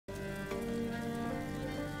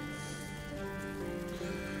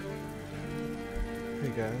Hey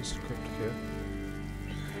guys, Cryptic here.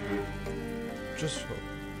 Just for...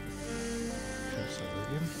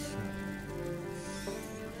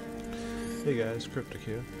 Hey guys, Cryptic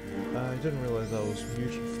here. I didn't realise I was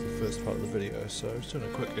muted for the first part of the video, so I'm just doing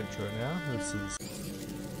a quick intro now. This is...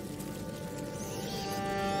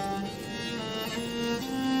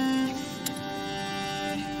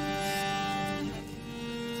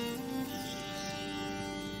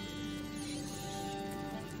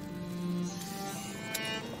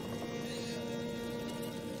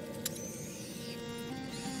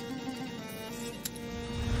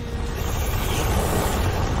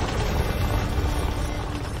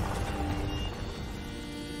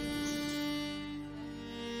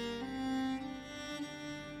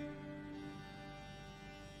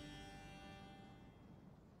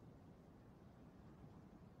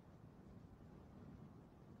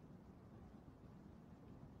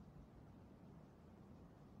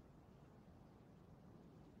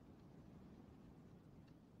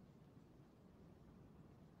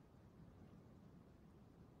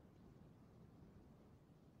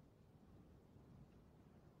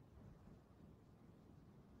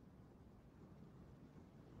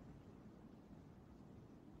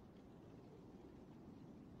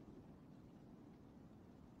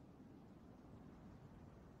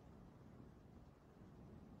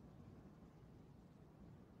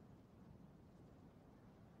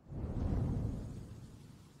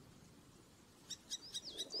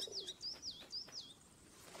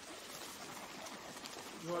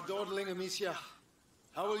 You are dawdling, Amicia.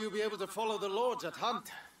 How will you be able to follow the lords at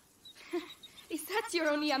hunt? Is that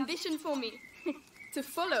your only ambition for me? To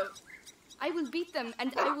follow? I will beat them,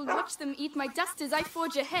 and I will watch them eat my dust as I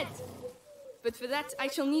forge ahead. But for that, I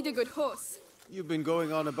shall need a good horse. You've been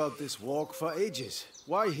going on about this walk for ages.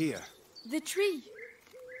 Why here? The tree.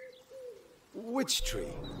 Which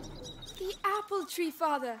tree? The apple tree,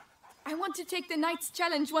 Father. I want to take the Knight's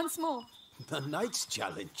Challenge once more. The Knight's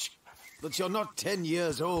Challenge? But you're not 10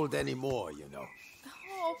 years old anymore, you know.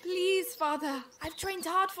 Oh, please, Father. I've trained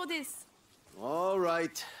hard for this. All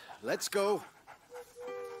right, let's go.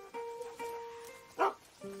 Look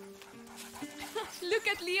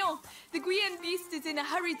at Leon. The Guyenne beast is in a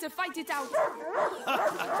hurry to fight it out.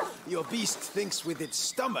 Your beast thinks with its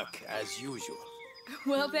stomach, as usual.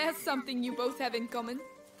 Well, there's something you both have in common.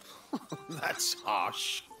 That's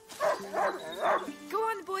harsh. Go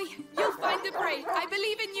on, boy. You'll find the prey. I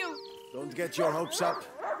believe in you. Don't get your hopes up.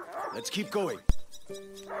 Let's keep going.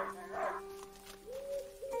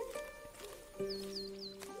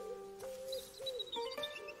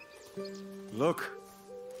 Look,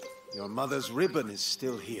 your mother's ribbon is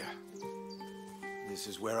still here. This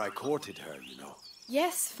is where I courted her, you know.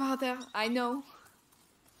 Yes, Father, I know.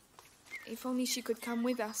 If only she could come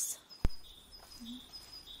with us.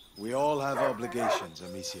 We all have obligations,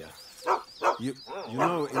 Amicia. You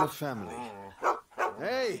know, in a family.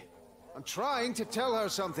 Hey, I'm trying to tell her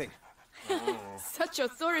something. Such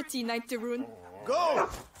authority, Knight de Rune. Go!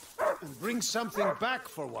 And bring something back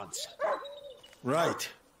for once. Right.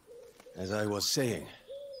 As I was saying,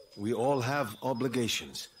 we all have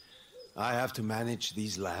obligations. I have to manage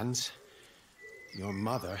these lands. Your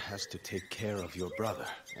mother has to take care of your brother.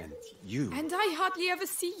 And you... And I hardly ever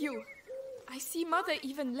see you. I see Mother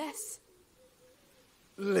even less.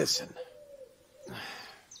 Listen.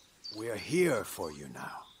 We're here for you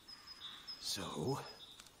now. So,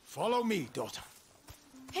 follow me, daughter.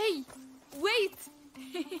 Hey, wait!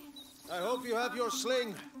 I hope you have your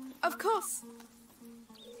sling. Of course.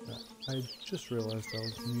 I just realised I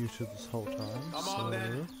was muted this whole time, Come on,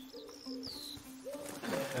 then.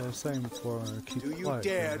 I was saying before, keep Do you quiet.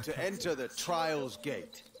 dare to enter the Trials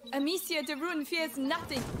Gate? Amicia de Rune fears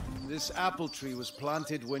nothing. This apple tree was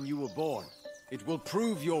planted when you were born. It will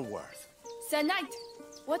prove your worth. Sir Knight,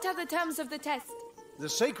 what are the terms of the test? The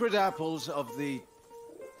sacred apples of the...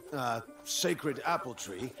 sacred apple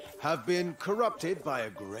tree have been corrupted by a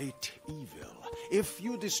great evil. If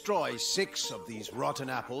you destroy 6 of these rotten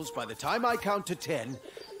apples by the time I count to 10,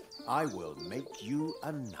 I will make you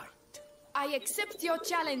a knight. I accept your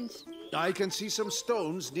challenge. I can see some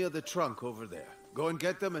stones near the trunk over there. Go and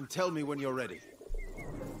get them and tell me when you're ready.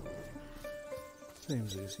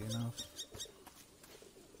 Seems easy enough.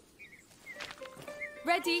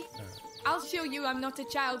 Ready? I'll show you I'm not a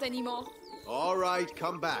child anymore. All right,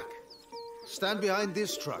 come back. Stand behind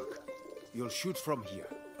this trunk. You'll shoot from here.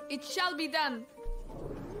 It shall be done.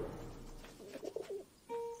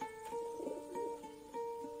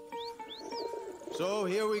 So,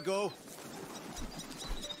 here we go.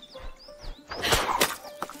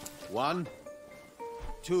 1,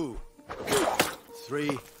 2,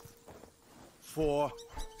 3, 4,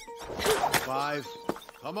 5,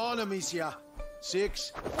 Come on, Amicia.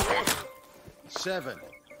 6, 7,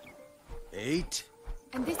 8,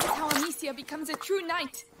 And this is how Amicia becomes a true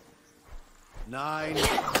knight. 9.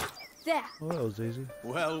 There. Well, that was easy.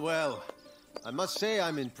 Well, well. I must say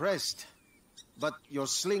I'm impressed. But your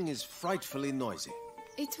sling is frightfully noisy.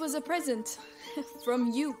 It was a present.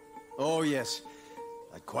 From you. Oh, yes.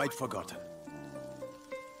 I'd quite forgotten.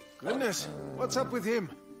 Goodness, what's up with him?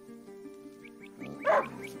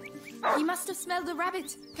 He must have smelled a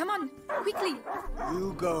rabbit. Come on, quickly.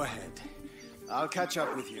 You go ahead. I'll catch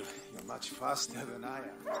up with you. You're much faster than I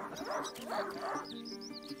am.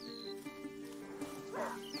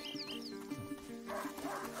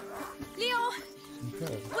 Leo,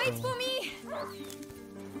 Okay. wait for me.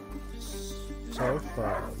 So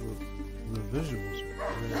far, the visuals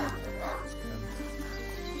are really nice.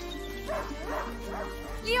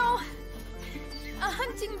 Leo, a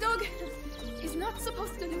hunting dog is not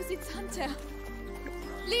supposed to lose its hunter.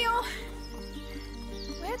 Leo,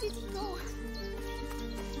 where did he go?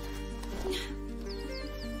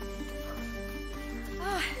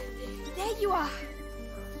 Ah, there you are.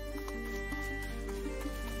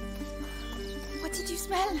 What did you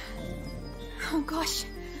smell? Oh gosh,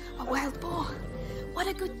 a wild boar. What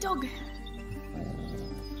a good dog.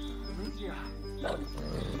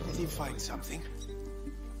 Did he find something?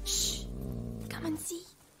 Shh, come and see.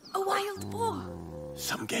 A wild boar.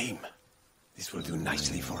 Some game. This will do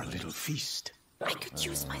nicely for a little feast. I could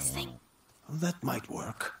use my sling. That might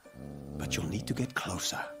work. But you'll need to get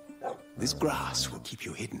closer. This grass will keep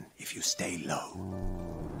you hidden if you stay low.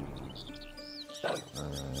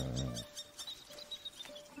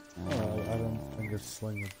 Well, I don't think a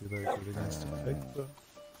sling would be very good against a pig, but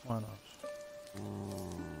why not?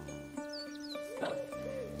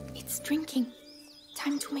 It's drinking.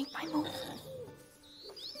 Time to make my move.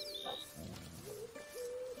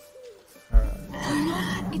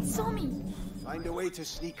 Alright. It saw me. Find a way to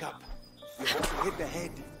sneak up. You have to hit the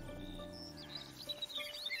head.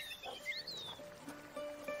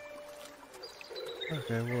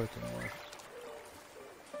 Okay, we'll let them work.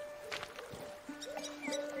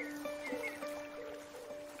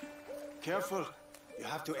 Careful. You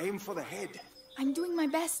have to aim for the head. I'm doing my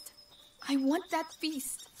best. I want that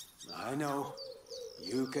feast. I know.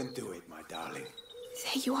 You can do it, my darling.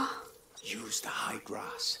 There you are. Use the high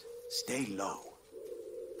grass. Stay low.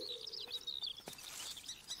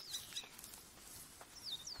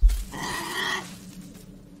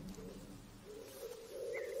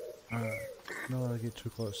 Alright. Don't let it get too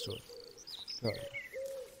close to it. Got it.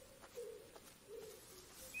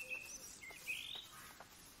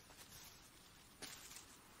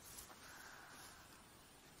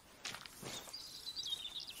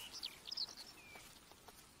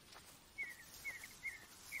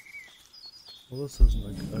 Well, this isn't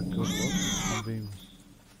a good look. I'm being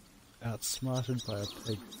outsmarted by a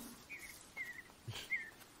pig.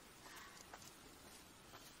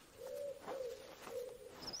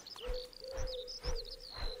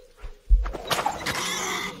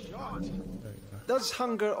 There you go. Does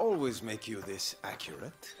hunger always make you this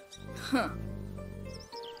accurate? Huh.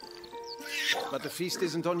 But the feast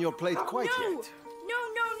isn't on your plate quite yet. No.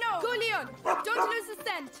 Go, Leon. Don't lose the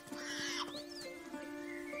scent.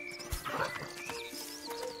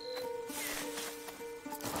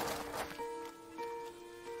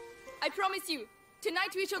 I promise you, tonight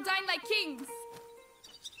we shall dine like kings.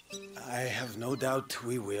 I have no doubt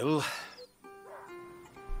we will.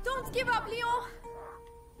 Don't give up, Leon.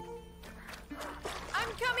 I'm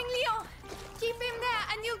coming, Leon. Keep him there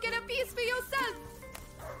and you'll get a piece for yourself.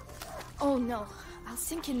 Oh no, I'll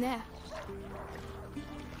sink in there.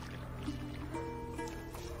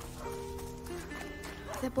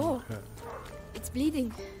 The boar. Okay. It's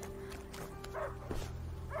bleeding.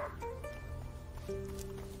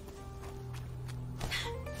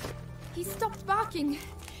 He stopped barking.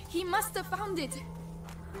 He must have found it.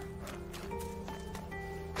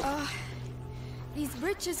 These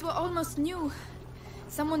bridges were almost new.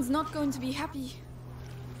 Someone's not going to be happy.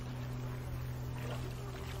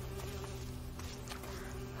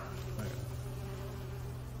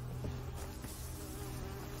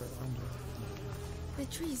 The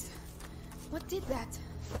trees. What did that?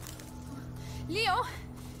 Leo,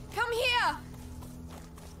 come here!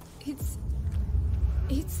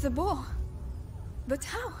 It's the boar. But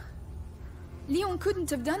how? Leon couldn't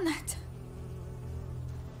have done that.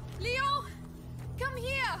 Leo! Come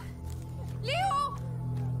here! Leo!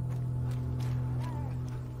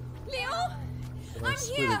 Leo! Well, I I'm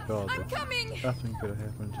swear here! to God, I'm coming! nothing could have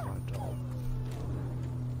happened to my dog.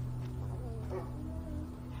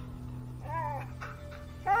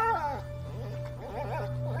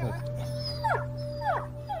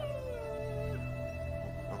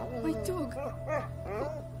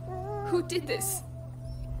 Who did this?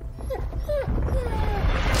 Leon!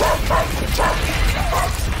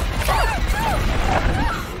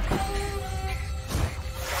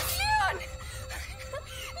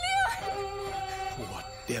 Leon! What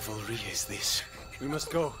devilry is this? We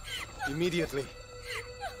must go. Immediately.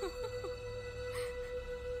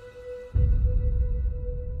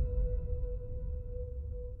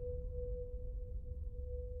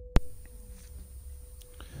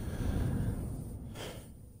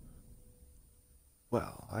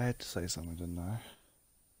 Well, I had to say something, didn't I?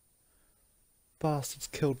 Bastards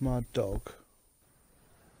killed my dog.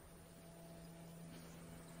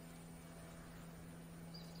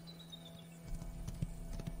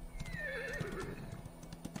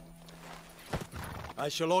 I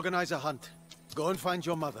shall organize a hunt. Go and find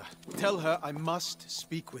your mother. Tell her I must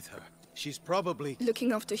speak with her. She's probably...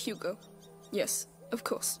 Looking after Hugo. Yes, of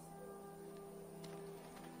course.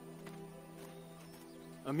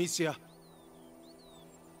 Amicia.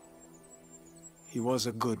 He was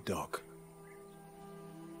a good dog.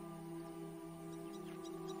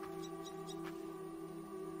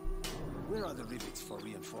 Where are the rivets for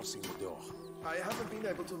reinforcing the door? I haven't been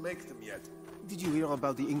able to make them yet. Did you hear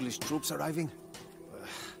about the English troops arriving?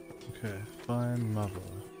 Okay, find mother.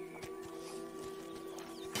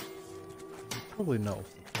 Probably know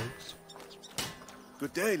of the place.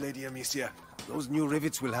 Good day, Lady Amicia. Those new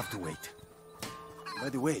rivets will have to wait. By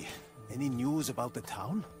the way, any news about the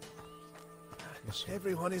town? Yes, sir.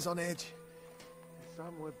 Everyone is on edge.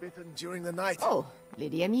 Some were bitten during the night. Oh,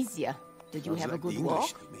 Lady Amicia, did you Sounds have a like good the walk?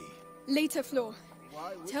 English to me. Later, Flo.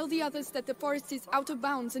 Tell the others that the forest is out of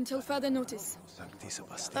bounds until further notice. Sancti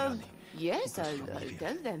Sebastiani. Yes, I'll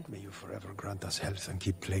tell them. May you forever grant us health and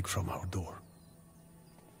keep plague from our door.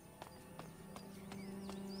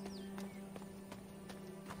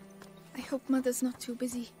 I hope Mother's not too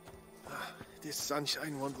busy. This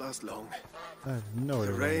sunshine won't last long. I have no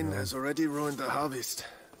idea. The rain has already ruined the harvest.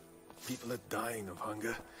 People are dying of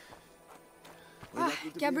hunger. We're lucky to be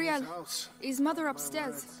in this Gabrielle. house. Is Mother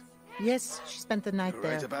upstairs? Yes, she spent the night You're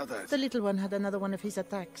there. right about that. The little one had another one of his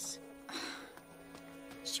attacks.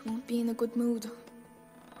 She won't be in a good mood.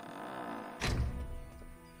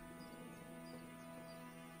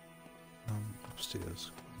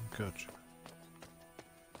 Upstairs. Gotcha.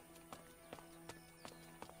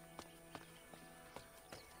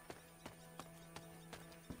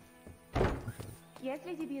 Yes,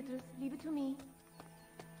 Lady Beatrice, leave it to me.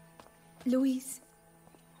 Louise,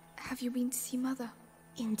 have you been to see Mother?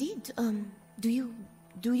 Indeed, do you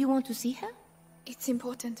want to see her? It's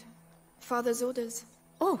important. Father's orders.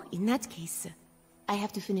 Oh, in that case, I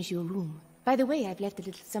have to finish your room. By the way, I've left a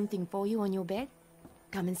little something for you on your bed.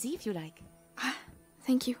 Come and see if you like.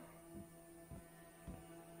 Thank you.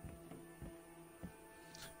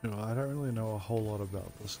 You know, I don't really know a whole lot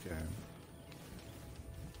about this game.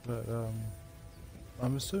 But,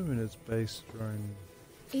 I'm assuming it's based around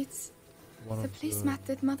It's one the of placemat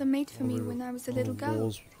that Mother made for me one of when I was a one little of the girl.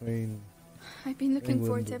 walls between I've been looking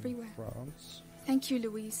for England it and everywhere. France. Thank you,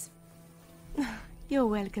 Louise. You're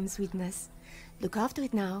welcome, sweetness. Look after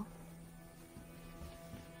it now.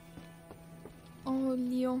 Oh,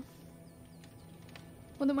 Leon.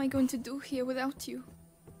 What am I going to do here without you?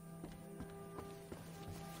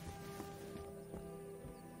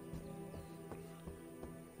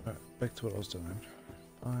 Alright, back to what I was doing.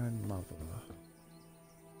 Find Mother.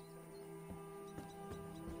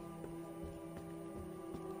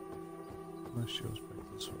 Unless she was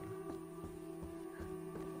back this way.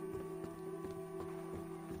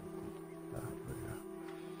 Ah, there we go.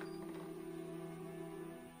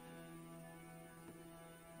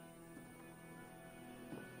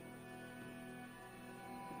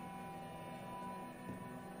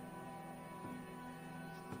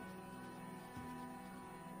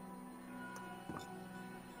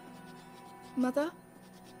 Mother?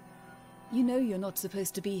 You know you're not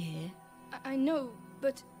supposed to be here. I know,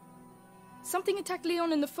 but something attacked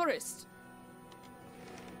Leon in the forest.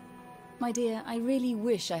 My dear, I really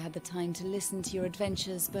wish I had the time to listen to your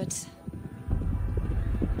adventures, but...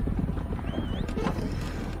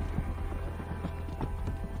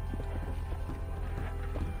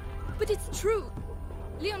 But it's true.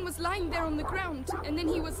 Leon was lying there on the ground, and then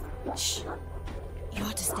he was... Shh! You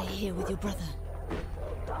are to stay here with your brother.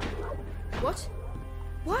 What?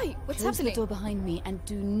 Why? What's Close happening? the door behind me and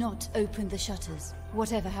do not open the shutters,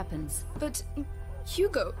 whatever happens. But...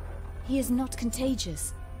 Hugo... He is not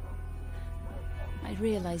contagious. I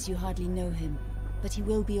realize you hardly know him, but he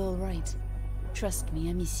will be all right. Trust me,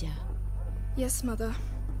 Amicia. Yes, Mother.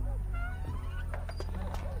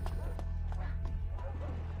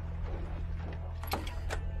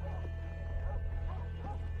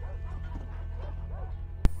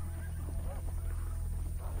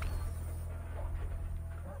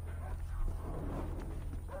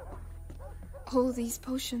 All these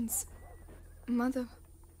potions. Mother,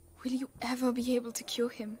 will you ever be able to cure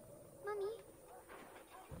him? Mommy.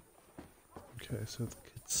 Okay, so the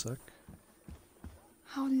kids suck.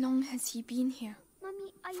 How long has he been here?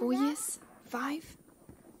 Mommy, are you 4 there? years? 5?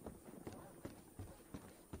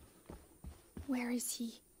 Where is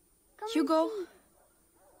he? Come and Hugo? see.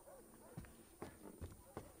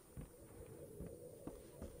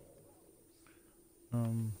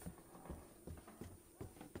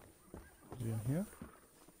 Is he in here?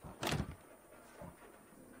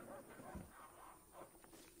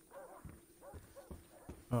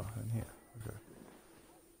 Oh, in here.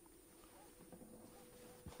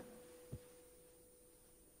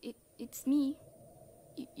 Okay. It's me.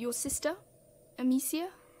 Your sister? Amicia?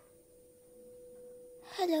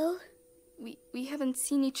 Hello. We haven't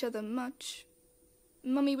seen each other much.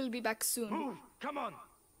 Mummy will be back soon. Move! Come on!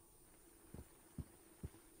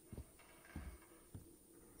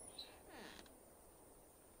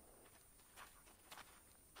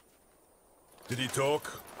 Did he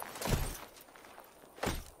talk?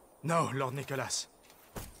 No, Lord Nicholas.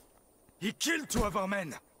 He killed 2 of our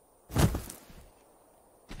men.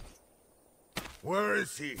 Where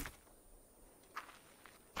is he?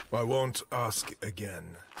 I won't ask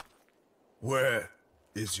again. Where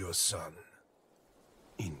is your son?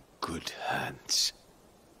 In good hands.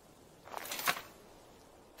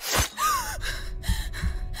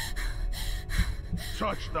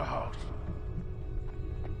 Touch the house.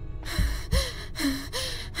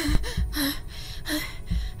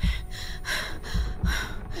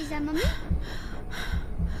 Is that Mommy?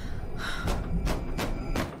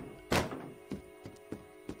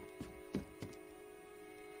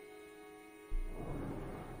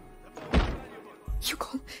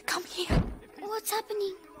 Hugo, come here. What's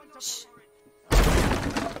happening? Shh.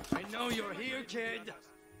 I know you're here, kid.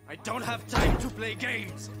 I don't have time to play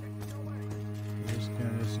games. This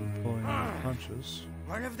guy isn't pulling any punches.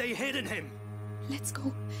 Where have they hidden him? Let's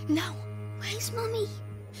go. Now. Where's Mommy?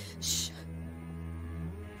 Shh.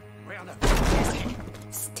 Where the f is he?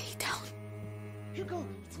 Stay down. Hugo,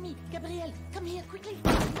 it's me, Gabrielle. Come here, quickly.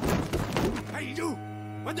 Hey, you!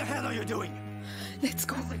 What the hell are you doing? Let's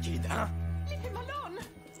go. Where's the kid, huh? Leave him alone.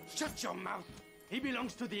 Shut your mouth. He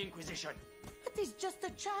belongs to the Inquisition. But he's just a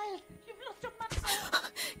child. You've lost your mother.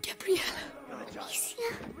 Gabrielle. Amicia.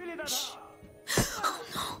 Really that hard? Oh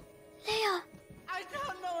no. Leia. I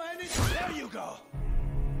don't know anything. There you go.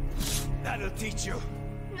 That'll teach you.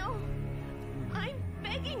 No. I'm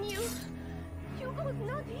begging you. Hugo's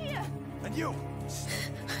not here. And you,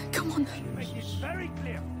 Come on. make it very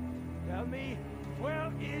clear. Tell me,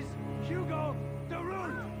 where is Hugo de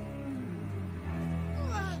Rune?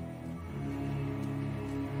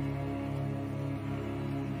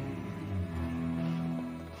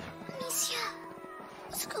 Amicia.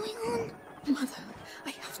 What's going on? Mother. I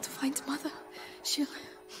have to find Mother.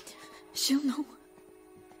 She'll know.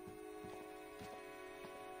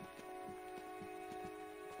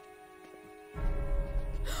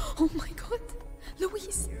 Oh my god.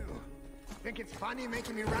 Louise. Think it's funny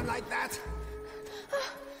making me run like that?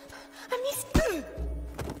 Amicia.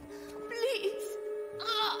 Please.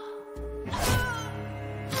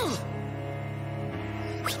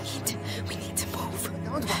 We need to move.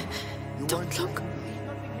 Don't worry. You Don't won't look.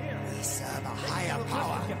 We serve a higher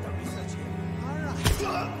power.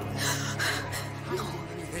 No.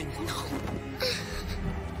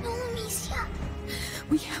 No, Amicia.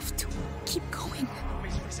 We have to keep going.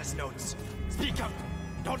 Mistress's notes. Speak up.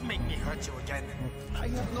 Don't make me hurt you again. I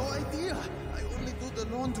have no idea. I only do the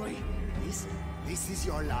laundry. This is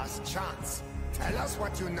your last chance. Tell us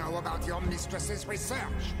what you know about your mistress's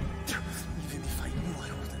research. Even if I knew,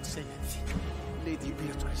 I wouldn't say anything. Lady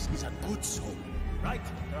Beatrice is a good soul. Right,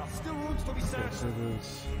 there are still rooms to be Okay, searched. so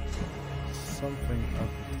there's something up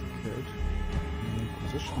with the kid. The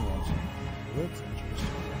Inquisition wants him. That's interesting.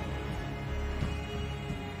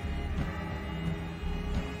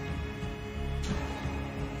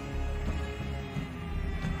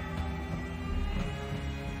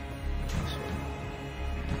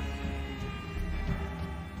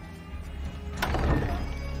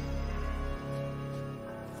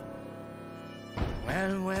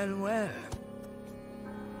 Well, well, well.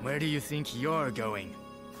 Where do you think you're going?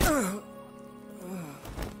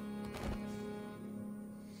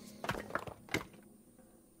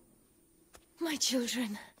 My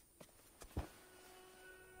children.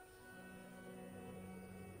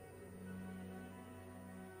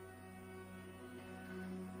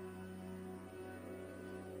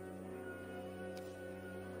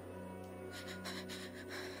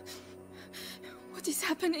 What is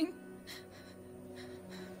happening?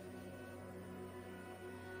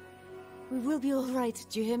 We will be all right,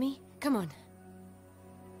 do you hear me? Come on.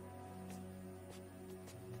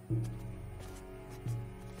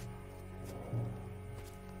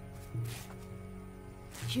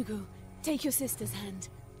 Hugo, take your sister's hand.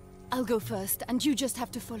 I'll go first, and you just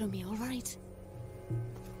have to follow me, all right?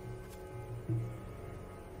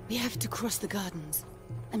 We have to cross the gardens.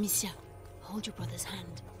 Amicia, hold your brother's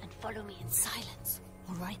hand and follow me in silence,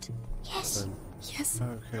 all right? Yes. Yes.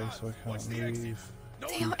 Okay, so I can't leave.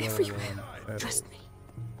 They are everywhere. Trust me.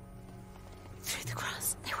 Through the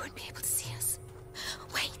grass, they won't be able to see us.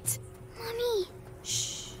 Wait! Mommy!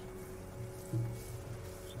 Shh.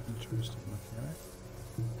 Interesting mechanic.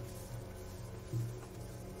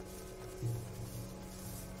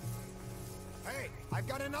 Hey, I've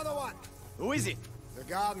got another one. Who is it? The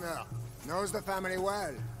gardener. Knows the family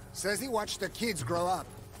well. Says he watched the kids grow up.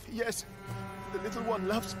 Yes, the little one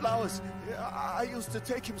loves flowers. I used to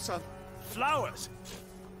take him some. Flowers?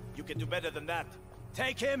 You can do better than that.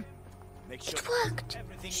 Take him. Make sure It worked.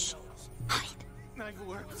 everything he knows. Hide. I've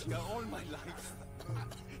worked here all my life.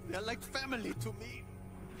 They're like family to me.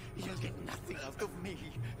 You'll get nothing out of me.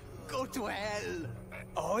 Go to hell.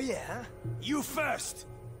 Oh yeah? You first!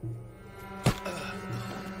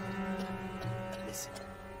 Listen,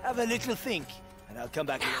 have a little think, and I'll come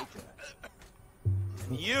back later.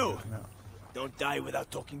 And you! No. Don't die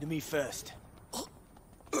without talking to me first.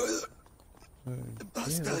 So, yeah,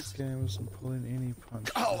 this game isn't pulling any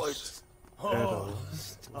punches. Cowards! At all.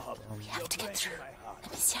 Stop. We have to get through.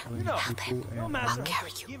 Amicia, Killing help people him. and I'll animals.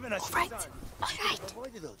 carry you. Given us All right. time. All right.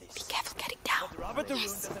 Avoided all this. Be careful getting down. But Robert the Rune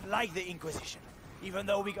doesn't like the Inquisition, even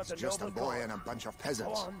though we got the Just a noble boy door. and a bunch of Go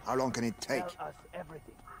peasants. on. How long can it take? Tell us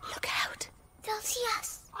everything. Look out. They'll see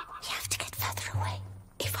us. We have to get further away.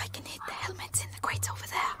 If I can hit the helmets in the grate over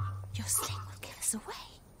there, your sling will give us away.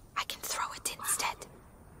 I can throw it instead.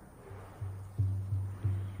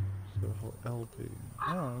 So for LB.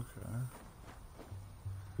 Oh, okay.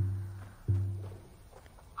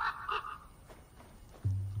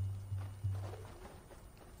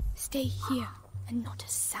 Stay here and not a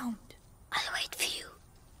sound. I'll wait for you.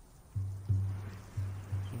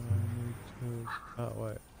 So I need to... Oh,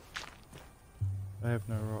 wait. I have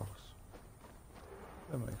no rocks.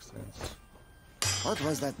 That makes sense. What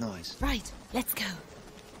was that noise? Right, let's go.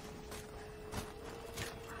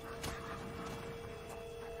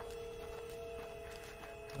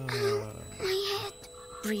 My head.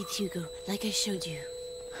 Breathe, Hugo, like I showed you.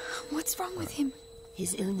 What's wrong with him?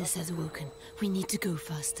 His illness has awoken. We need to go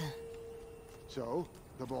faster. So,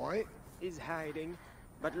 the boy? He's hiding,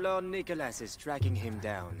 but Lord Nicholas is tracking him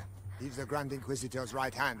down. He's the Grand Inquisitor's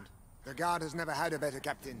right hand. The Guard has never had a better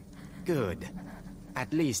captain. Good.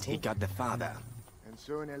 At least he got the father. And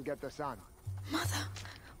soon he'll get the son. Mother,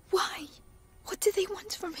 why? What do they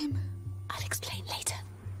want from him? I'll explain later.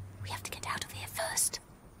 We have to get out of here first.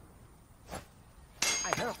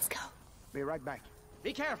 Let's go. Be right back.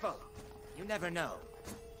 Be careful! You never know.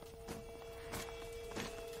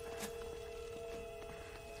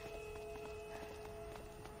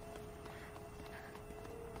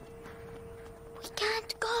 We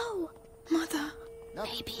can't go. Mother,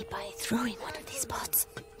 Maybe by throwing one of these pots.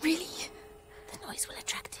 really? The noise will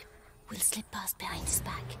attract him. We'll slip past behind his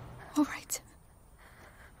back. All right.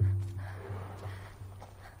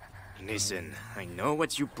 Listen, I know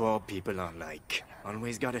what you poor people are like.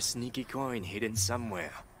 Always got a sneaky coin hidden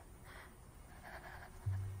somewhere.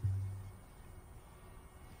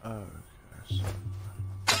 Oh, okay.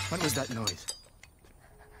 What was that noise?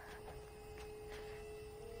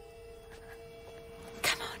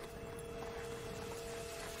 Come on.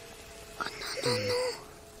 Oh,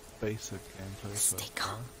 no. Basic gameplay so Stay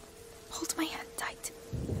far. calm. Hold my hand tight.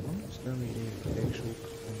 Almost only any actual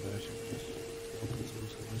combat in this weapons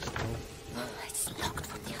also this stuff. It's locked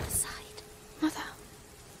from the other side. Mother,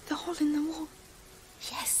 the hole in the wall.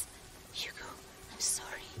 Yes, Hugo, I'm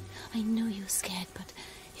sorry. I know you're scared, but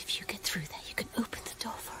if you get through there, you can open the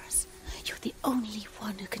door for us. You're the only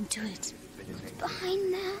one who can do it.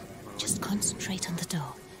 Behind there. Just concentrate on the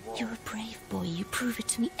door. You're a brave boy. You prove it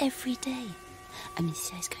to me every day.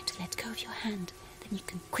 Amicia is going to let go of your hand. Then you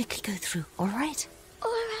can quickly go through, all right? All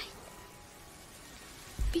right.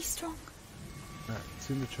 Be strong. Alright,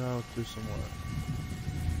 send the child do some work.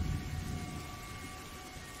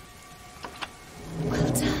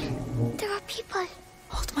 Well done. There are people.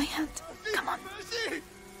 Hold my hand. Come on.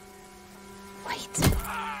 Wait.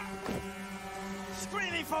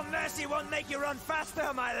 Screaming for mercy won't make you run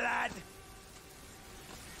faster, my lad!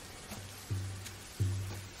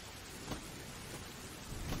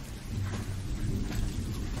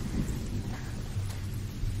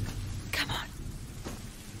 Come on.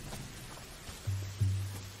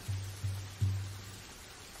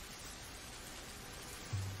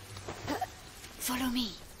 Follow me.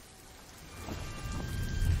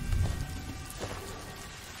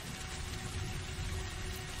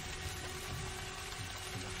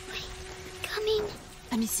 Coming.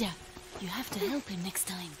 Amicia, you have to help him next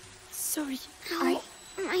time. Sorry, Ow,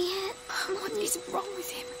 my head. What is wrong with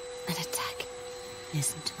him? An attack.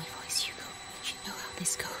 Listen to my voice, Hugo. You know how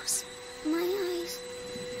this goes. My eyes.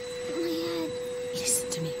 My head. Listen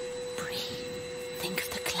to me. Breathe. Think of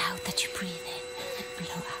the cloud that you breathe in and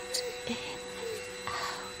blow out. In,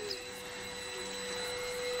 out.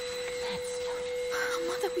 That's slowly.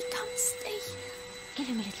 Mother, we can't stay. Give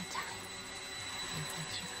him a little time. He'll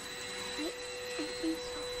hurt you. I think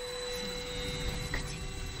so. Let's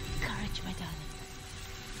continue. Courage, my darling.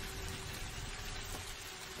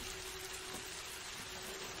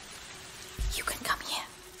 You can come here.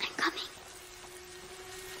 I'm coming.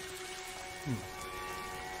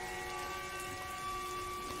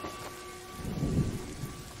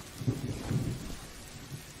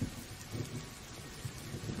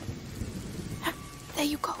 There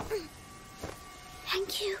you go.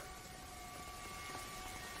 Thank you.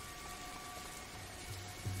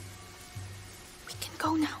 We can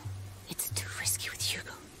go now. It's too risky with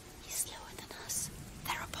Hugo. He's slower than us.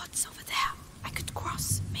 There are bots over there. I could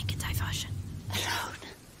cross, make a diversion. Alone?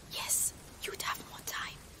 Yes, you'd have more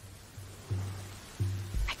time.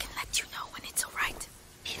 I can let you know when it's all right.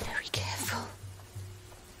 Be very careful.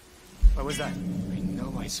 What was that? I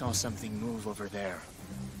know I saw something move over there.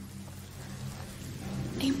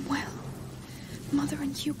 Aim well. Mother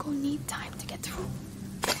and Hugo need time to get through.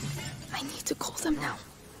 I need to call them now.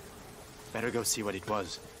 Better go see what it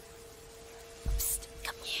was. Psst,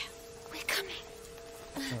 come here. We're coming.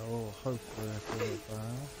 Oh, hopefully I feel it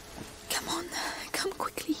now. Come on, come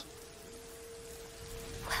quickly.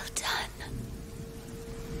 Well done.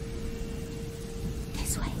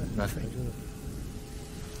 This way. Nothing.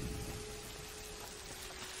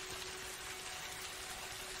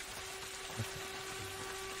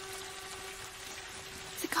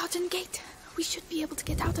 The garden gate. We should be able to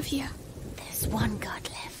get out of here. There's one guard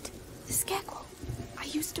left. The scarecrow. I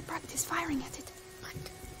used to practice firing at it. But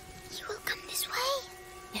he will come this way.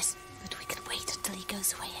 Yes, but we can wait until he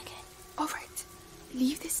goes away again. All right.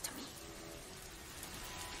 Leave this to me.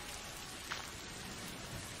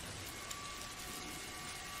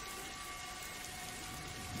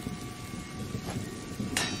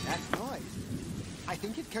 That noise. I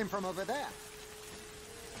think it came from over there.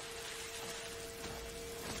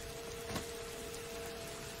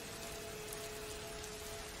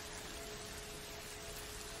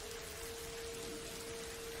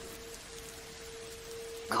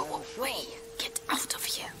 Go away. Get out of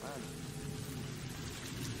here.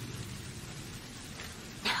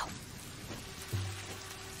 Now.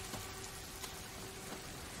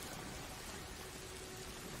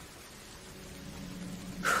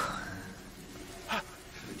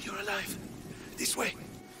 You're alive. This way.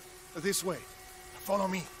 This way. Follow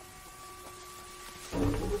me.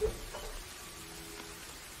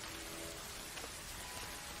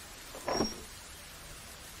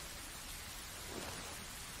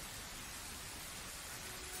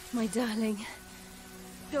 My darling.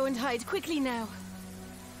 Go and hide quickly now.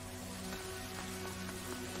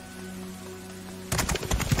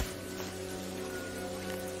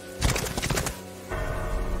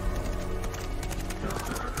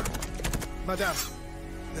 Madame,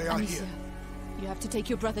 they are Amicia, here. you have to take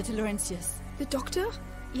your brother to Laurentius. The doctor?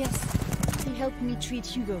 Yes, he helped me treat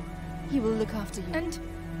Hugo. He will look after you. And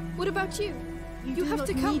what about you? You You do have not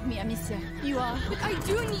to come. need me, Amicia. You are. But I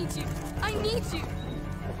do need you. I need you.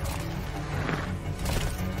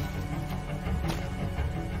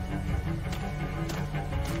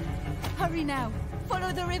 Hurry now.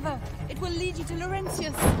 Follow the river. It will lead you to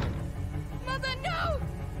Laurentius. Mother, no!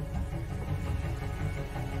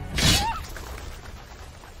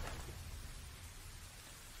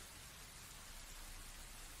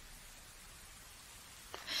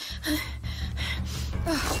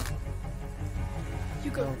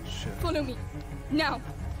 Hugo, Oh, shit. follow me. Now.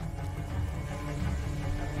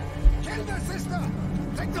 Kill the sister!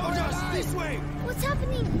 Take the boy alive! This way! What's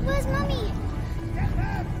happening? Where's Mommy?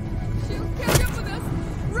 She'll catch up with us.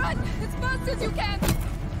 Run as fast as you can.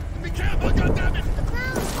 Be careful, goddammit! The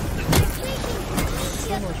ground is shaking.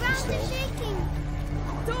 Amicia, the ground is shaking.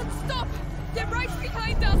 Don't stop. They're right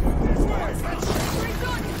behind us. Straight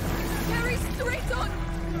on. Carry straight on.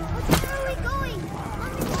 But where are we going?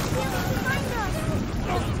 Mommy won't be able to find us.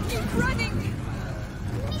 Just keep running.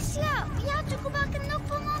 Amicia, we have to go back and look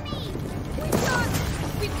for Mommy. We can't.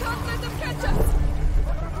 We can't let them catch us.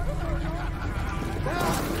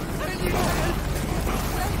 Where did we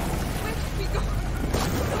go? I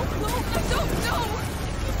don't know. I don't know.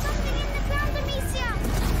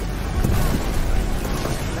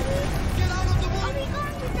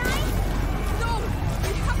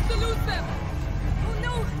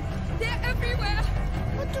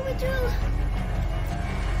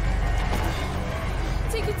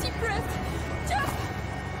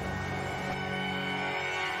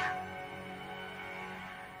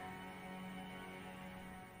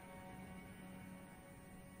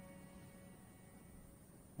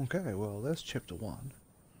 Okay, well, that's chapter 1.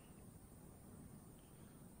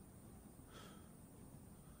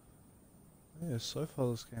 Yeah, so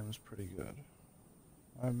far this game is pretty good.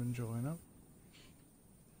 I'm enjoying it.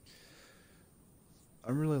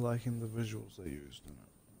 I'm really liking the visuals they used in it.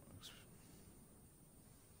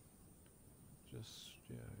 Just,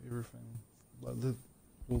 yeah, everything. Like the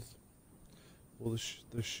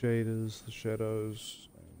shaders, the shadows,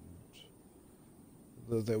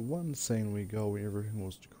 and that one scene we go where everything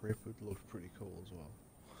was decrepit looked pretty cool as well.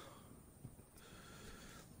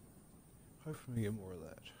 Hopefully we get more of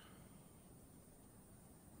that.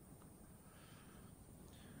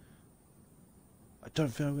 I don't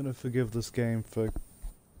think I'm going to forgive this game for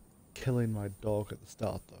killing my dog at the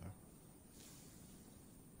start, though.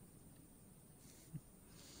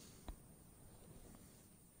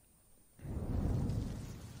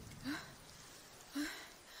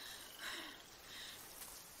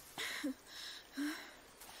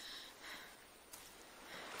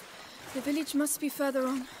 The village must be further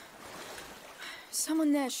on.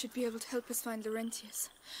 Someone there should be able to help us find Laurentius.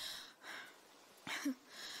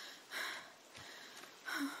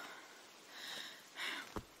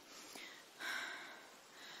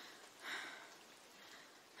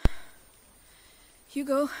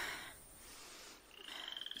 Hugo.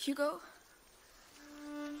 Hugo?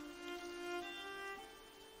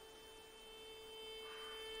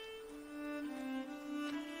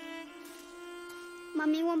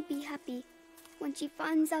 Mummy won't be happy when she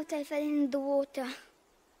finds out I fell in the water.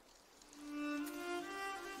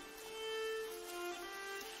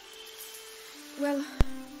 Well,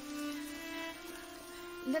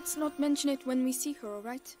 let's not mention it when we see her, all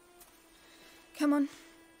right? Come on.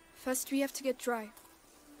 First we have to get dry.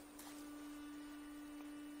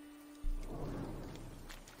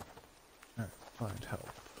 Find help.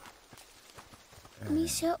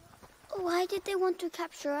 Amicia, why did they want to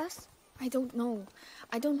capture us? I don't know.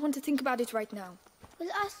 I don't want to think about it right now.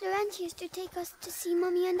 We'll ask Laurentius to take us to see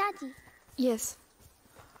Mummy and Daddy. Yes,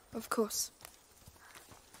 of course.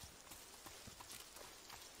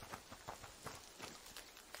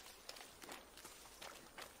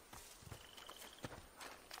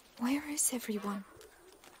 Where is everyone?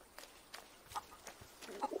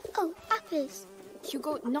 Oh, apples.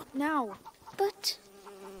 Hugo, not now. But...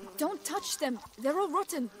 Don't touch them. They're all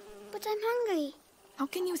rotten. But I'm hungry. How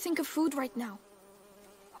can you think of food right now?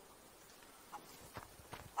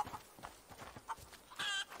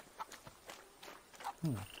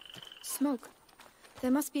 Smoke.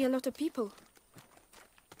 There must be a lot of people.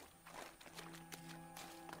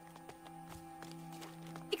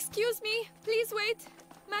 Excuse me. Please wait.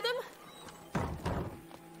 Madam?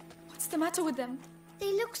 What's the matter with them?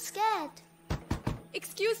 They look scared.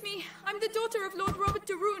 Excuse me. I'm the daughter of Lord Robert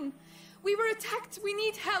de Rune. We were attacked. We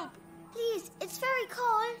need help. Please, it's very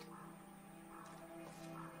cold.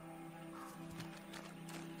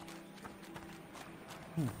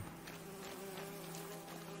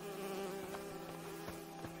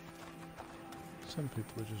 Some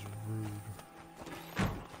people are just rude.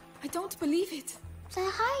 I don't believe it.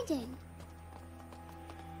 They're hiding.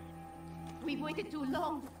 We waited too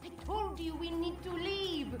long. I told you we need to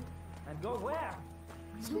leave. And go where?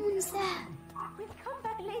 Someone's there. We'll come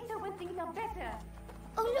back later when things are better.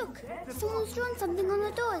 Oh, look. Someone's drawn something on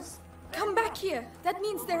the doors. Come back here. That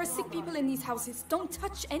means there are sick people in these houses. Don't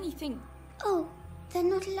touch anything. Oh, they're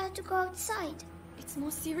not allowed to go outside. It's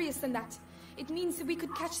more serious than that. It means that we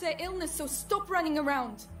could catch their illness, so stop running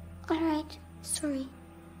around. All right. Sorry.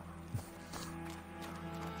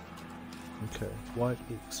 Okay, White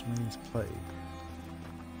X means plague.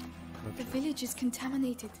 The village is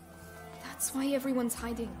contaminated. That's why everyone's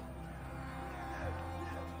hiding.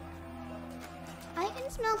 I can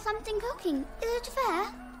smell something cooking. Is it fair?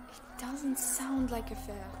 It doesn't sound like a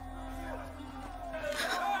fair.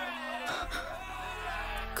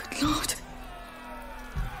 Good Lord.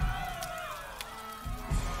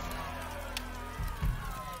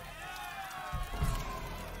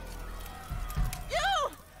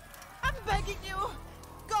 You! I'm begging you.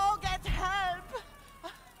 Go get help.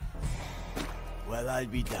 Well, I'll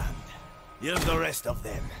be damned. Here's the rest of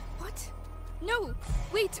them. What? No,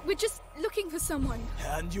 wait, we're just looking for someone.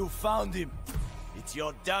 And you found him. It's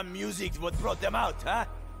your damn music what brought them out, huh?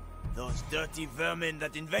 Those dirty vermin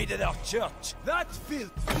that invaded our church. That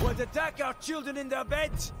filth would attack our children in their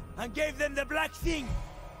beds and gave them the black thing.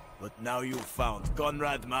 But now you found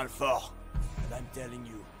Conrad Malfour. And I'm telling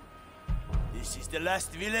you, this is the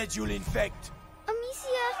last village you'll infect.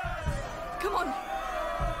 Amicia! Come on!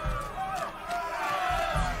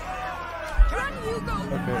 Run, Hugo!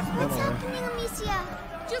 Okay, What's happening, Amicia?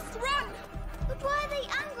 Just run! But why are they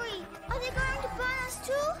angry? Are they going to burn us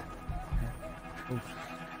too? Oops.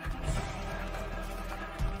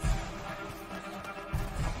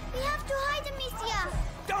 We have to hide, Amicia!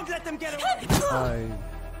 Don't let them get away!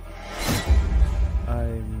 I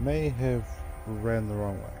may have ran the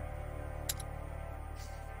wrong way.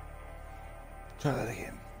 Try that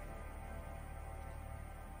again.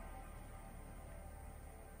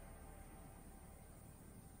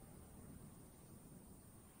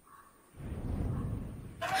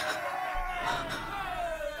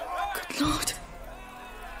 Good Lord.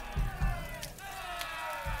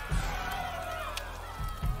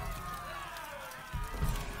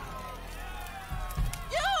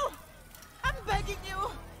 You! I'm begging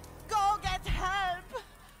you! Go get help!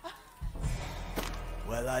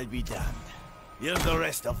 Well, I'll be damned. Here's the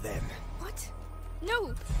rest of them. What?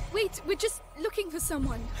 No! Wait, we're just looking for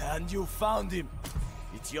someone. And you found him.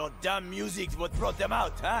 It's your damn music what brought them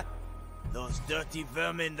out, huh? Those dirty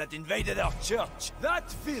vermin that invaded our church. That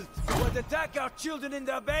filth would attack our children in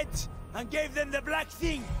their beds and gave them the black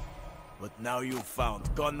thing. But now you found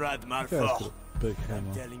Conrad Malfoy.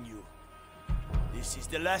 I'm telling you, this is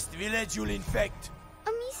the last village you'll infect.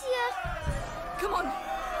 Amicia! Come on!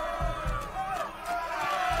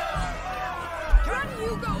 Run,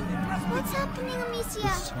 Hugo! What's happening,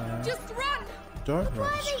 Amicia? Just run! Don't But why run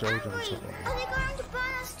are they straight angry? on something. Are they going to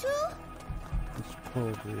burn us too? It's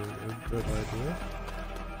probably a good idea.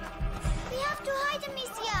 We have to hide,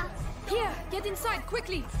 Amicia! Here, get inside,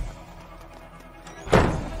 quickly!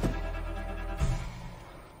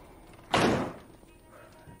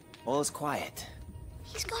 All's quiet.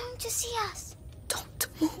 He's going to see us. Don't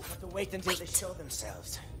move. Have to wait until they show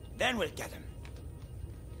themselves. Then we'll get them.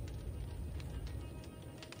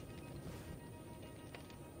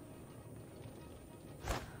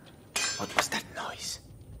 What was that noise?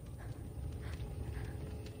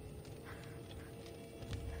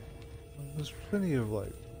 There's plenty of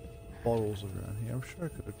like bottles around here. I'm sure I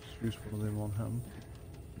could have just used one of them on him.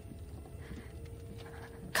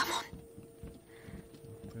 Come on.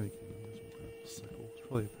 Maybe he can use a sickle. It's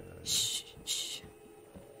probably a bad idea. Shh, shh.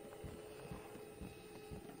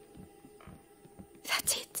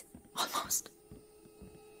 That's it. Almost.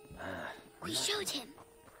 We showed him.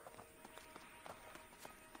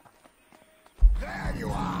 There you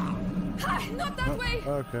are! Ha! Not that way!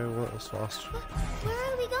 Okay, well that was fast. Where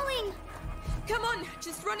are we going? Come on,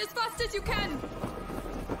 just run as fast as you can!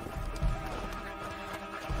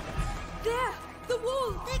 There! The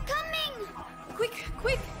wall! They're coming! Quick,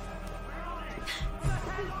 quick!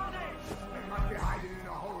 They must be hiding in a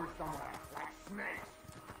hole somewhere, like snakes.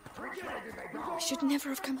 Which way did they go? We should never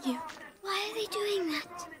have come here. Why are they doing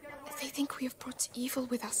that? They think we have brought evil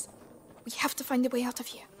with us. We have to find a way out of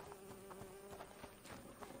here.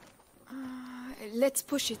 Let's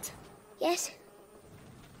push it. Yes.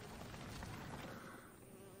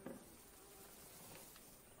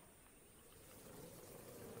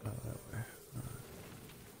 That way.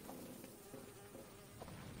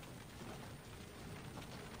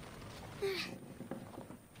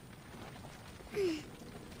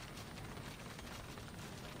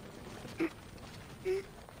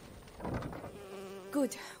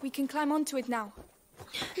 Good. We can climb onto it now.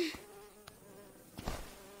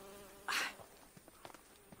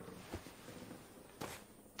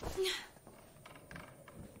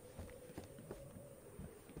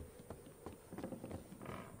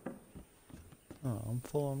 Oh, I'm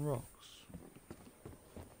full on rocks.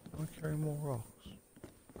 I'll carry more rocks.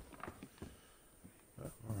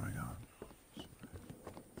 Where am I going?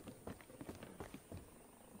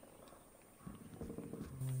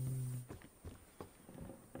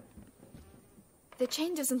 The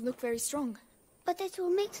chain doesn't look very strong. But it will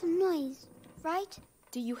make some noise, right?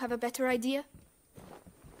 Do you have a better idea?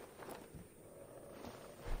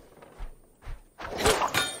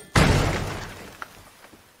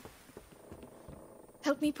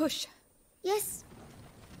 Help me push. Yes.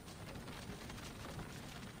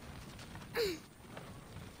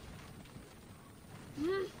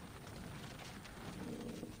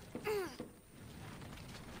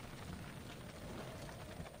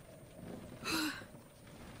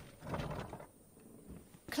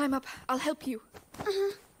 Climb up. I'll help you.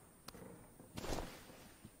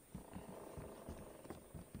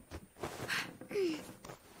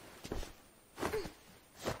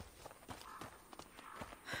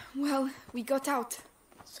 Well, we got out.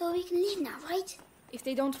 So we can leave now, right? If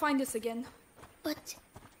they don't find us again. But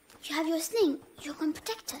you have your sling. You can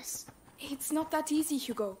protect us. It's not that easy,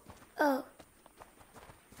 Hugo. Oh.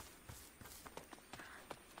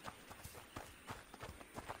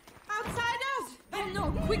 Outsiders! Oh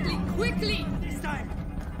no, quickly, quickly! This time!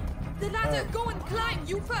 The ladder! Go and climb!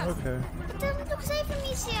 You first! Okay. It doesn't look safe,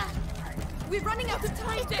 Amicia. We're running out of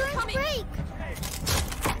time! They're It's going coming! to break.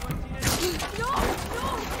 No! No!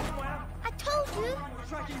 I told you.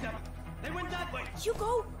 Tracking them. They went that way.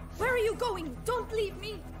 Hugo! Where are you going? Don't leave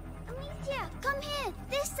me! Amicia, come here.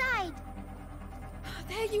 This side.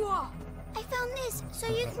 There you are! I found this, so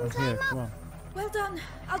you can I'm climb here, come up. on. Well done.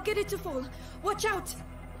 I'll get it to fall. Watch out!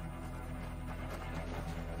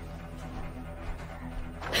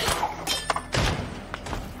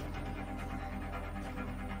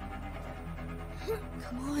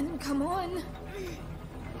 Come on, come on.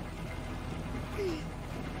 Here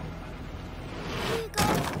you go.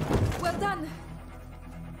 Well done.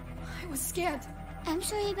 I was scared. I'm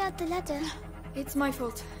sorry about the ladder. It's my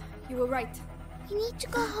fault. You were right. We need to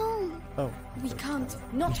go home. Oh. We can't.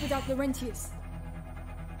 Not without Laurentius.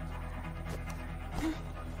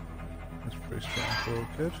 That's pretty strong for a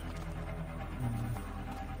kid.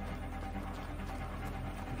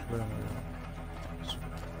 Which way am I going?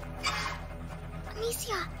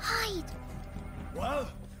 Amicia, hide. Well,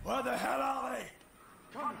 where the hell are they?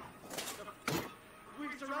 Come.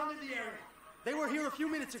 We've surrounded the area. They were here a few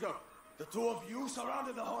minutes ago. The two of you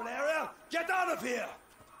surrounded the whole area? Get out of here!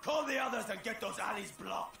 Call the others and get those alleys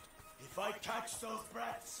blocked. If I catch those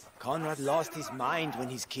brats... Conrad lost his mind when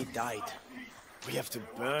his kid died. We have to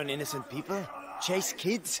burn innocent people? Chase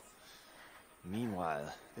kids?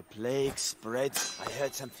 Meanwhile, the plague spreads. I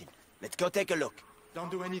heard something. Let's go take a look.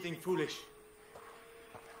 Don't do anything foolish.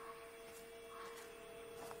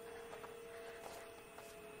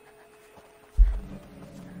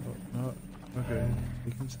 Oh, no. Okay,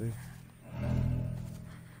 you can see.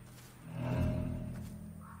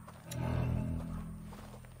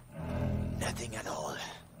 Nothing at all.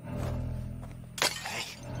 Hey,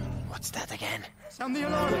 what's that again? Sound the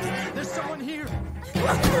alarm! There's someone here!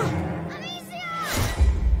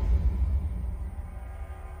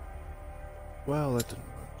 Well, that didn't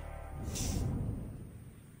work.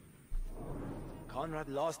 Conrad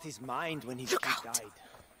lost his mind when his kid died.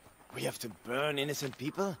 We have to burn innocent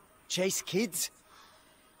people? Chase kids?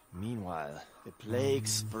 Meanwhile, the plague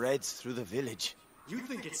spreads through the village. You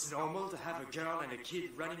think it's normal to have a girl and a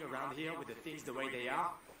kid running around here with the things the way they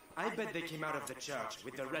are? I bet they came out of the church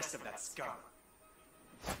with the rest of that scum.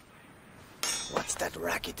 What's that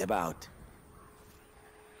racket about?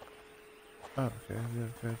 Oh, okay, yeah,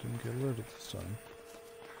 okay, I didn't get rid of the sun.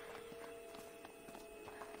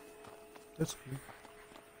 That's cool.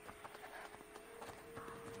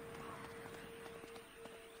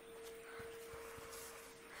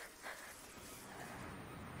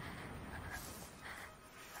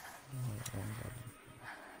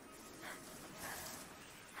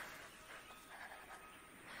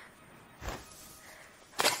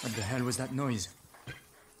 What the hell was that noise?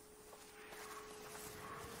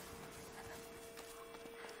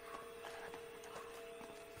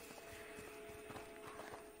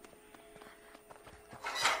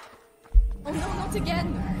 Oh no, not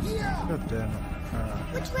again! God damn it.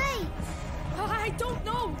 Which way? I don't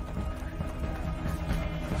know!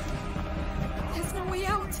 There's no way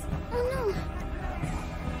out! Oh no!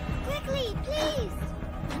 Quickly, please!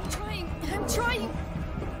 I'm trying!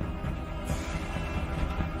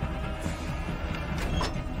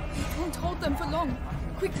 We won't hold them for long.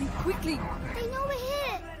 Quickly! They know we're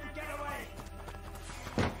here!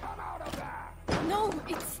 No,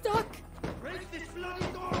 it's stuck! Break this bloody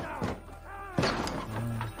door down!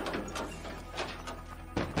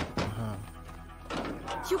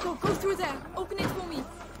 Hugo, go through there! Open it for me!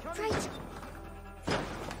 Right.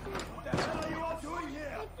 What the hell are you all doing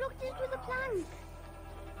here? I blocked it with a plank.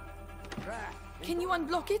 Can you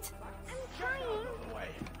unblock it? I'm trying.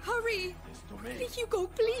 Hurry! me. Hugo,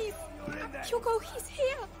 please! Hugo, he's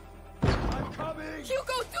here! I'm coming!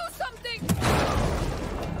 Hugo, do something!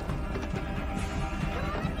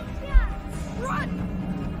 Run!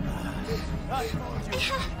 I told you! I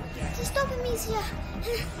have to stop Amicia.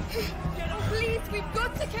 Oh, please, we've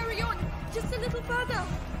got to carry on! Just a little further!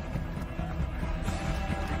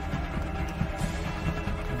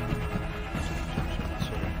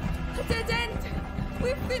 A dead end!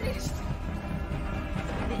 We're finished!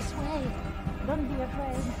 This way. Don't be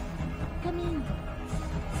afraid. Come in.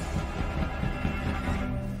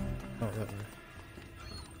 Oh, that way.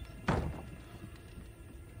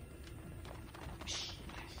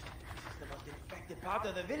 The most infected part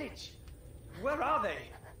of the village. Where are they?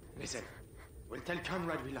 Listen, we'll tell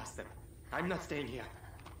Conrad we lost them. I'm not staying here.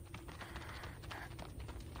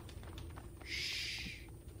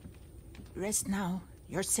 Rest now.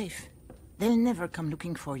 You're safe. They'll never come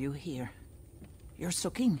looking for you here. You're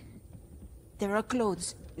soaking. There are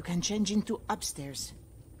clothes you can change into upstairs.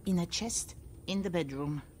 In a chest in the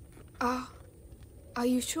bedroom. Are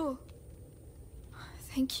you sure?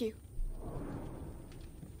 Thank you.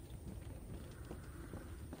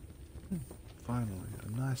 Finally,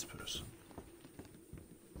 a nice person.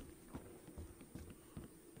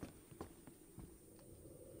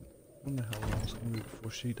 I wonder how long it's gonna be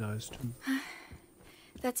before she dies too.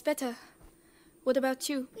 That's better. What about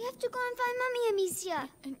you? We have to go and find Mummy, Amicia.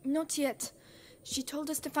 Not yet. She told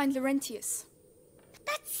us to find Laurentius. But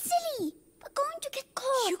that's silly. We're going to get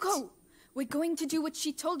caught. Hugo, we're going to do what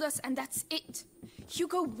she told us, and that's it.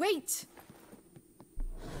 Hugo, wait.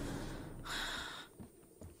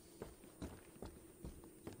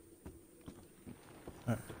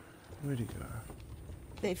 Where'd he go?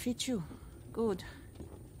 They fit you. Good.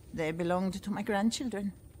 They belonged to my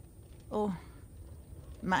grandchildren. Oh,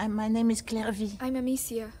 my name is Clairvy. I'm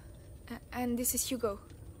Amicia, and this is Hugo.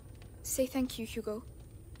 Say thank you, Hugo.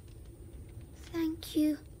 Thank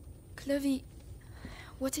you. Clovey,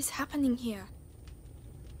 what is happening here?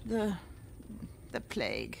 The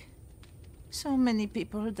plague. So many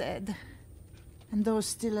people dead. And those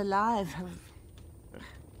still alive have...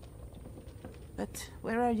 But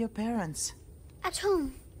where are your parents? At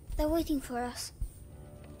home. They're waiting for us.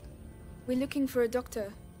 We're looking for a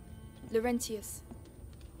doctor. Laurentius.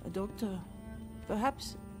 A doctor?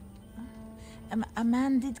 Perhaps... A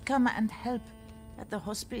man did come and help at the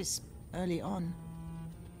hospice early on.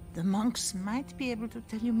 The monks might be able to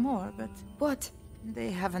tell you more, but... What?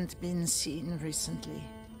 They haven't been seen recently.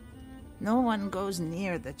 No one goes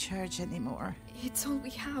near the church anymore. It's all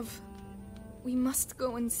we have. We must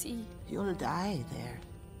go and see. You'll die there.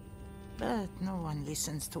 But no one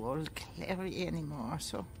listens to old Clary anymore,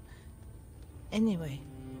 so... Anyway,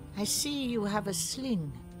 I see you have a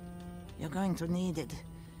sling. You're going to need it.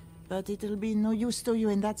 But it'll be no use to you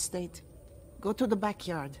in that state. Go to the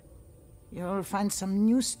backyard. You'll find some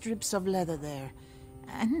new strips of leather there.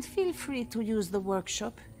 And feel free to use the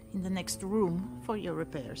workshop in the next room for your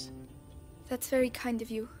repairs. That's very kind of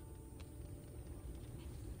you.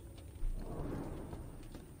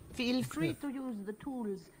 Feel free to use the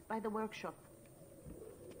tools by the workshop.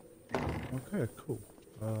 Okay, cool.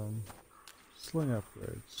 Sling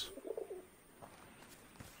upgrades.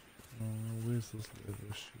 Where's this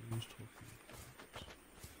leather she was talking about?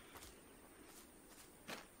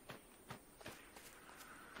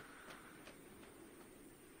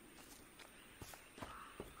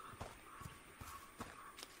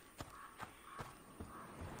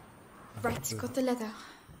 Right, got the leather.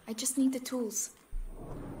 I just need the tools.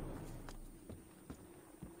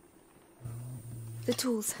 The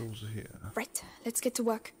tools. Tools are here. Right, let's get to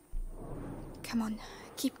work. Come on,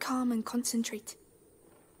 keep calm and concentrate.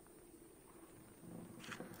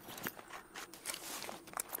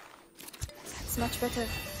 That's much better.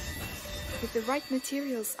 With the right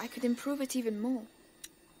materials, I could improve it even more.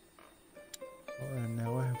 Oh, and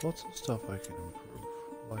now I have lots of stuff I can improve,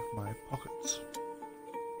 like my pockets.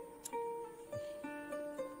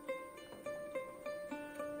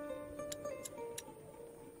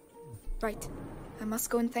 Right, I must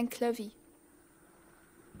go and thank Clovey.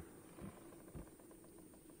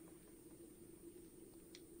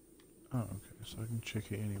 Oh, okay, so I can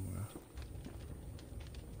check it anywhere.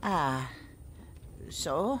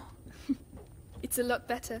 So? It's a lot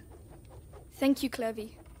better. Thank you,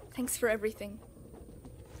 Clovey. Thanks for everything.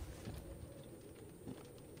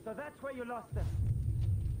 So that's where you lost them?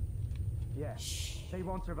 Yeah. Shh. They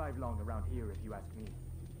won't survive long around here if you ask me.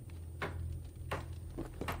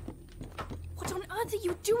 What on earth are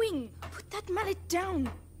you doing? Put that mallet down.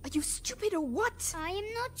 Are you stupid or what? I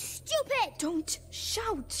am not stupid. Don't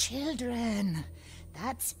shout. Children,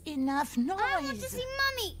 that's enough noise. I want to see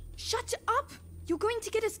Mummy. Shut up. You're going to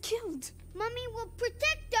get us killed. Mummy will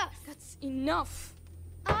protect us. That's enough.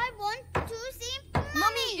 I want to see Mummy.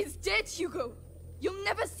 Mummy is dead, Hugo. You'll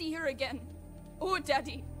never see her again. Or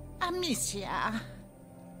Daddy. Amicia.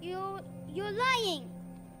 You're lying.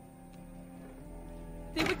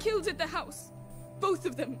 They were killed at the house. Both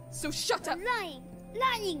of them. So shut up. Lying.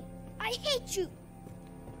 Lying. I hate you.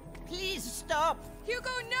 Please stop. Hugo,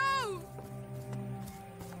 no!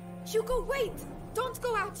 Hugo, wait! Don't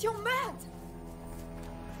go out. You're mad.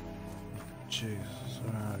 Jesus.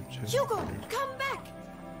 Alright, Hugo, come back.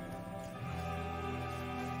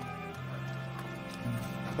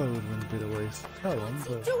 I would have been a bit of waste to tell him, What's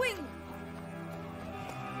but... he doing?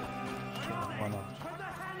 Sure, why not?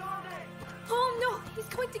 Oh no, he's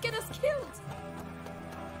going to get us killed.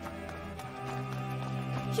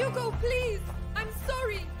 Hugo, please. I'm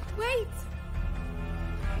sorry. Wait.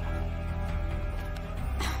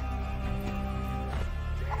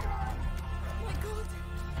 Oh my God.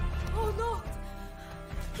 Oh no.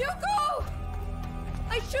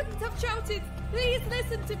 shouldn't have shouted. Please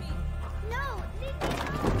listen to me. No, leave me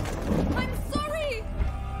alone. I'm sorry.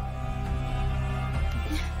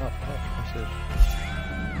 I said.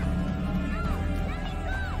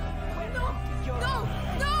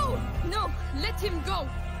 No, let him go.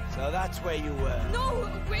 So that's where you were. No,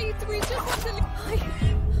 wait, we just want to leave.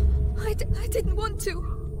 I didn't want to.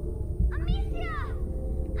 Amicia!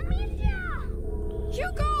 Amicia!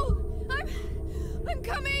 Hugo! I'm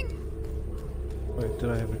coming! Wait, did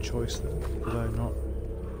I have a choice then? Did I not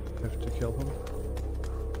have to kill him?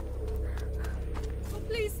 Oh,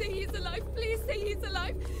 please say he's alive. Please say he's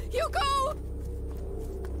alive. Hugo!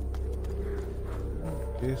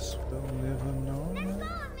 Guess we'll never know. Let go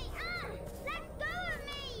of me, Anne! Let go of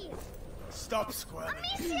me! Stop squirming.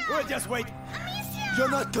 Amicia! Wait, just wait. Amicia! You're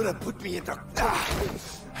not gonna put me in the...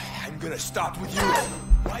 I'm gonna start with you.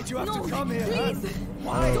 Why'd you have to come here, please. huh?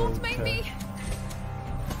 Why? Don't make me...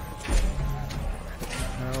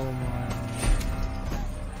 How am I?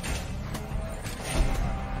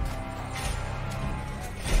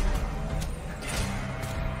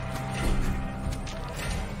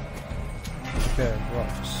 Okay,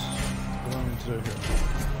 rocks. What do I need to do here?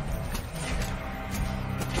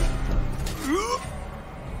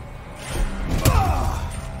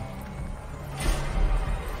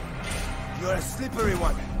 You're a slippery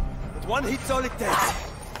one, but one hit's all it takes.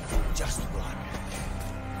 Just one.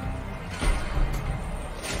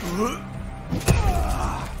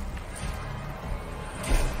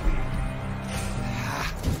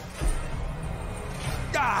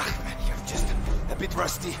 You're just a bit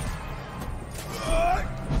rusty.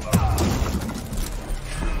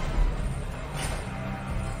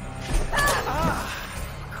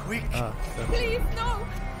 Quick! Please, no!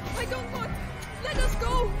 I don't want... Let us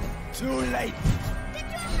go! Too late!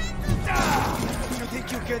 You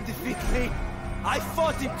think you can defeat me? I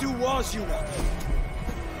fought in 2 wars, you know.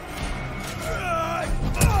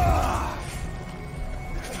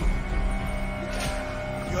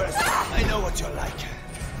 I know what you're like.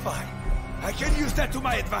 Fine. I can use that to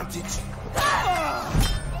my advantage.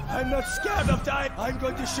 I'm not scared of dying. I'm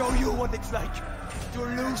going to show you what it's like to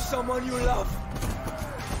lose someone you love.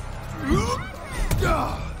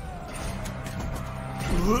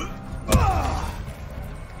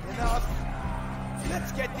 Enough.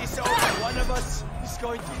 Let's get this over. One of us is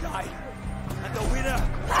going to die. And the winner...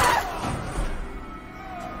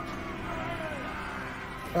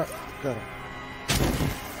 Got it.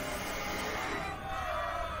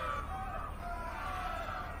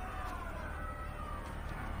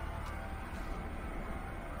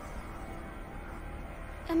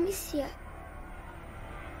 Amicia.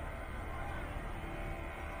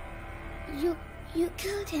 You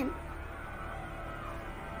killed him.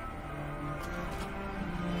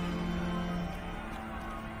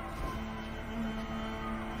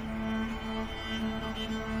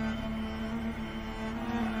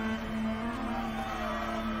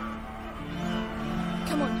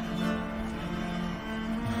 Come on.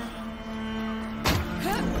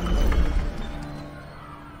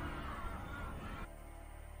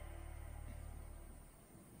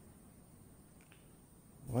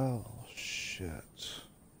 Well, shit.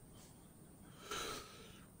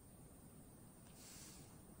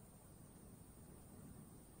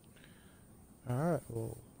 Alright,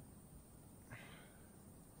 well,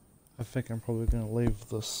 I think I'm probably going to leave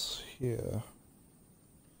this here.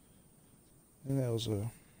 And that was a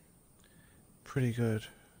pretty good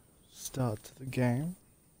start to the game.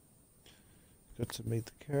 Got to meet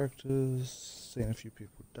the characters, seen a few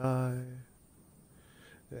people die,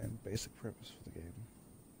 and basic premise for the game.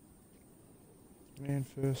 And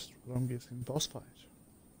first, what I'm guessing, boss fight.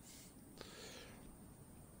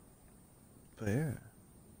 But yeah.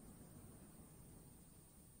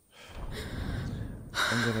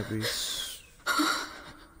 I'm gonna be...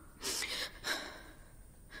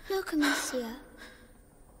 Look, Amicia.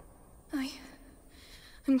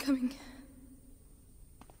 I'm coming.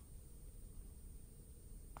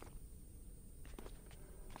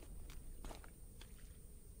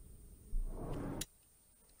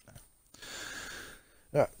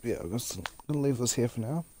 Yeah, I'm gonna leave this here for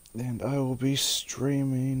now, and I will be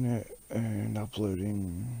streaming it and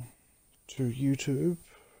uploading to YouTube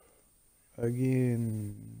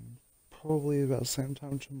again, probably about the same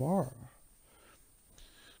time tomorrow.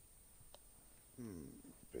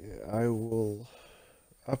 But yeah, I will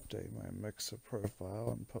update my Mixer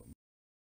profile and put